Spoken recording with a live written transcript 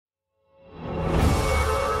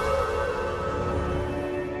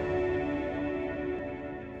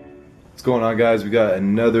What's going on, guys? We got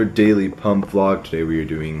another daily pump vlog. Today we are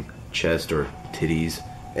doing chest or titties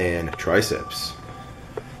and triceps.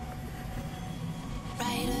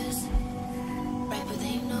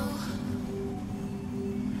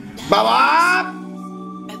 Baba!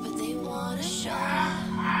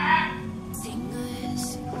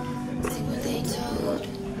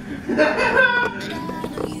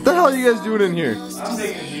 What the hell are you guys doing in here? I'm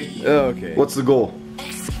taking a deep. Oh, okay. What's the goal?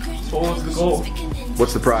 So what's the goal?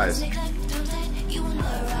 What's the prize?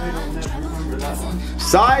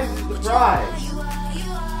 Size is the prize.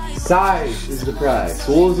 Size is the prize.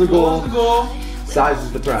 Goal is the goal. What's the goal? Size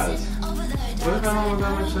is the prize. What if I don't want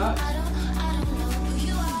that much size?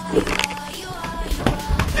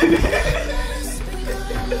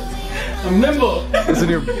 I'm nimble. Listen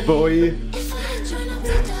here, boy.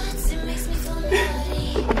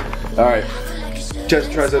 Alright.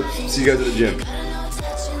 Chest, triceps. See you guys at the gym.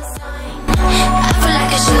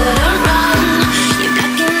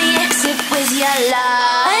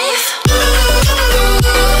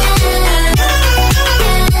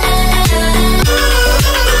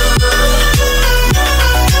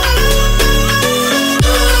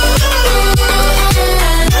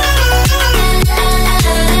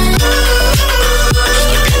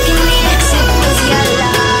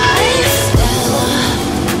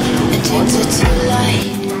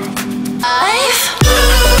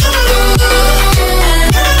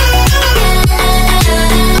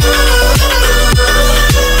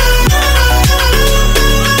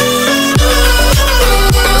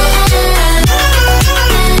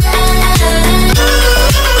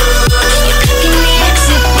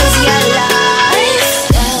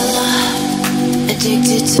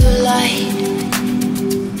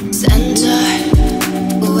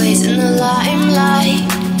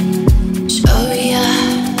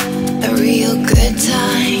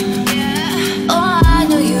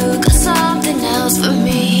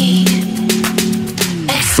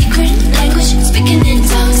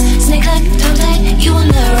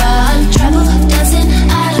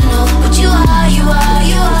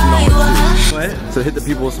 So hit the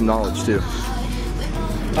people with some knowledge too.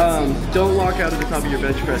 Don't walk out at the top of your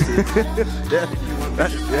bench presses. Yeah.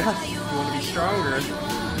 If you want to be stronger,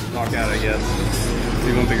 walk out, I guess. If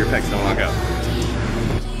you want bigger pecs, don't walk out.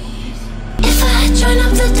 If I join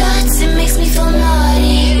up the dots, it makes me feel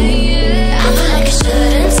naughty. I feel like I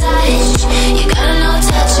shouldn't touch. You gotta know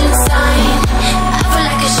touch and sign. I feel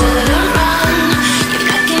like I shouldn't run. You're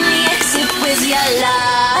blocking the exit with your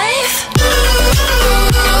life.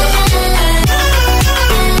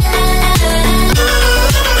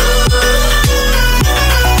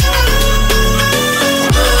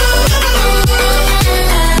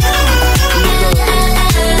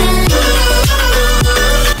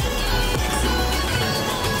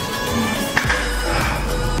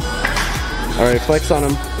 Alright, flex on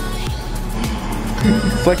him.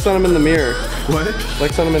 Flex on him in the mirror. What?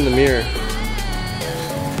 Flex on him in the mirror.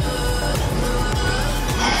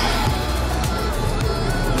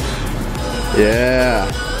 Yeah.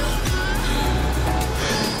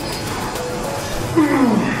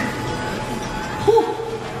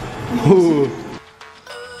 Ooh.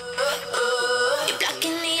 You're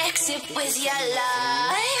blocking the exit with your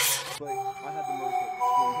life.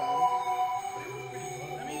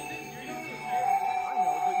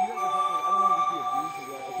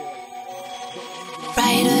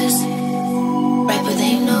 Writers, write what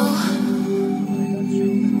they know.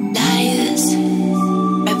 Liars,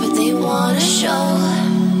 write what they wanna show.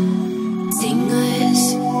 Singers,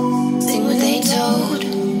 sing what they told.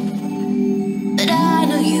 But I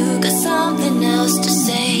know you got something else to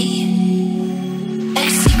say. Like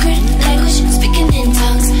secret language, speaking in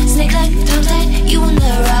tongues. Snake like tongue tied, you on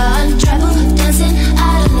the run. Tribal dancing,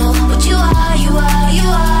 I don't know what you are, you are, you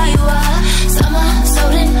are, you are. Summer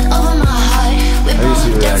floating over my heart. I used to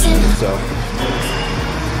reaction to myself.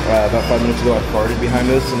 About 5 minutes ago I farted behind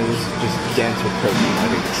us and it was just dense with protein. I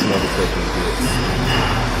think the smell of the protein is good.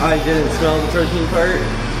 I didn't smell the protein part.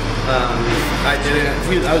 I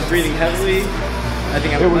didn't. I was breathing heavily. I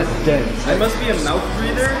think It was dense. I must be a mouth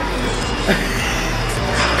breather.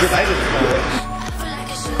 Because I didn't smell it.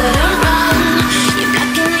 You're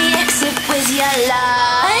blocking the exit with your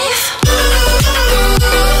life.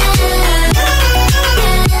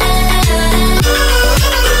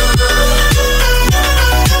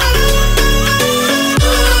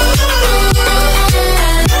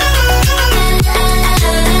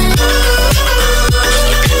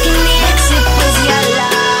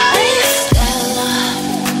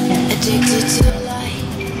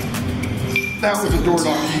 That was a door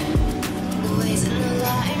donkey.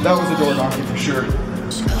 That was a door donkey for sure.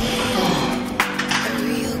 A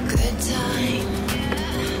real good time.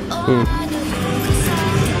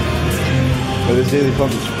 But this daily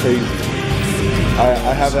pump is crazy.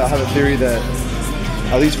 I have a theory that,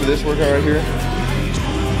 at least for this workout right here,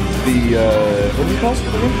 the what is it called?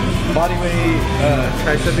 Bodyweight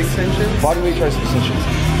tricep extensions. Bodyweight tricep extensions.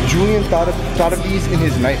 Julian thought of these in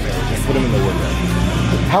his nightmares and put them in the workout.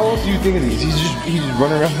 How else do you think of these? He's just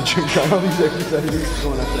running around the gym trying all these exercises.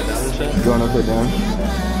 Going upside down and shit. Going upside down.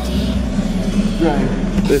 Right.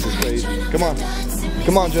 This is crazy. Come on.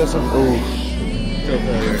 Come on, Justin. Ooh.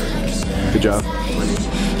 Good job.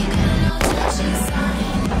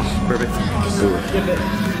 Perfect. Ooh.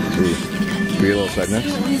 Ooh. We get a little side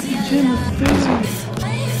next.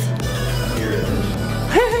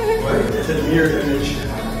 It's a mirror image.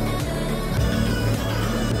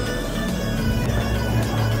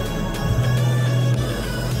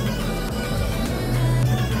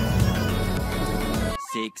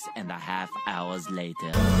 Six and a half hours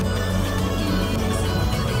later.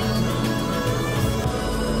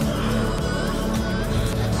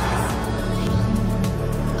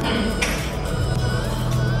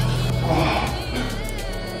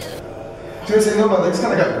 I was gonna say, no, my legs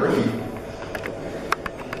kind of got grippy.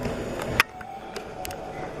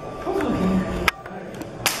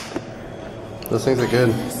 Those things are good.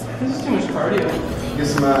 This is too much cardio. Get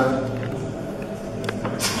some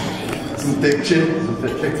thick chick. Some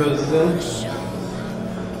fit chick poses in.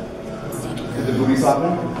 Get the booty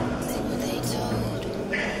slapping.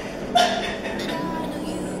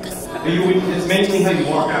 It's mainly how you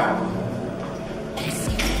walk out.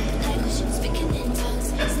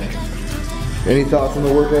 Any thoughts on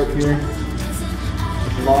the workout here?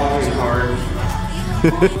 Long and hard.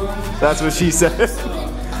 That's what she said.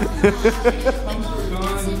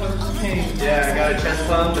 Yeah, I got a chest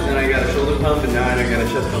pump, and then I got a shoulder pump, and now I don't got a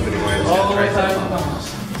chest pump anymore. I just got a tricep pump.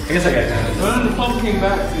 I guess I got that. But then the pump came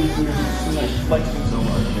back, so you were like flexing so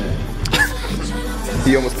much.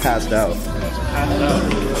 He almost passed out. Passed out,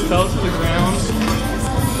 fell to the ground,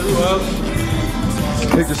 threw up.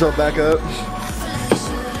 Picked yourself back up.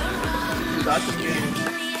 That's the game.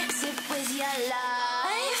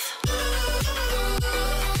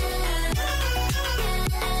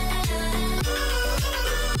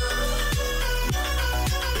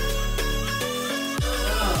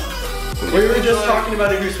 We were just talking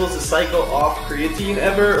about if you're supposed to cycle off creatine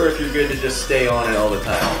ever, or if you're good to just stay on it all the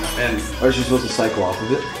time. And Or is she supposed to cycle off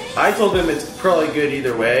of it? I told him it's probably good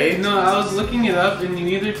either way. No, I was looking it up, and you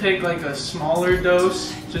either take like a smaller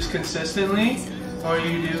dose just consistently, or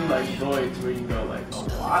you do like roids where you go like a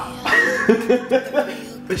lot.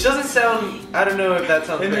 Which doesn't sound, I don't know if that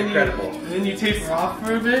sounds very credible. And then you taper off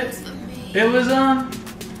for a bit. It was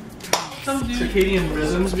some circadian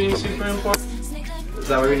rhythms being super important. Is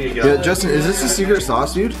that where we need to go? Yeah, Justin, is this the secret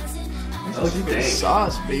sauce, dude? Oh, dang.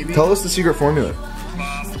 Sauce, baby. Tell us the secret formula.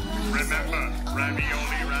 Remember,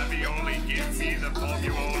 ravioli, give me the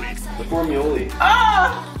formuoli. The formuoli.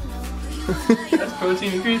 That's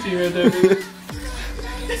protein and creatine right there, baby.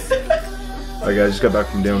 Alright guys, just got back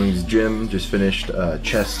from Downing's gym. Just finished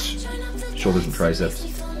chest, shoulders, and triceps.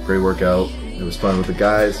 Great workout. It was fun with the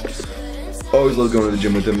guys. Always love going to the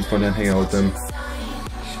gym with them. It's fun to hang out with them.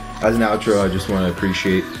 As an outro, I just want to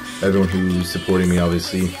appreciate everyone who's supporting me,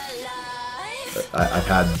 obviously. I've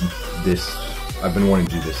had this, I've been wanting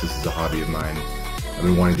to do this. This is a hobby of mine. I've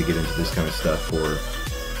been wanting to get into this kind of stuff for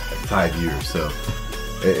like 5 years, so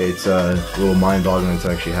it's a little mind-boggling it's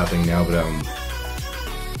actually happening now, but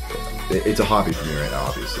it's a hobby for me right now,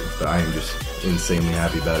 obviously. But I am just insanely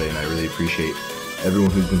happy about it, and I really appreciate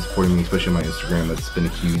everyone who's been supporting me, especially on my Instagram. That's been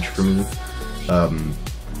huge for me.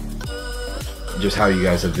 Just how you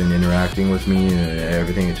guys have been interacting with me and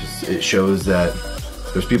everything, it shows that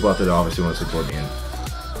there's people out there that obviously want to support me, and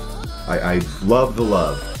I love the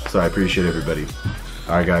love, so I appreciate everybody.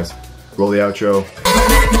 Alright guys, roll the outro.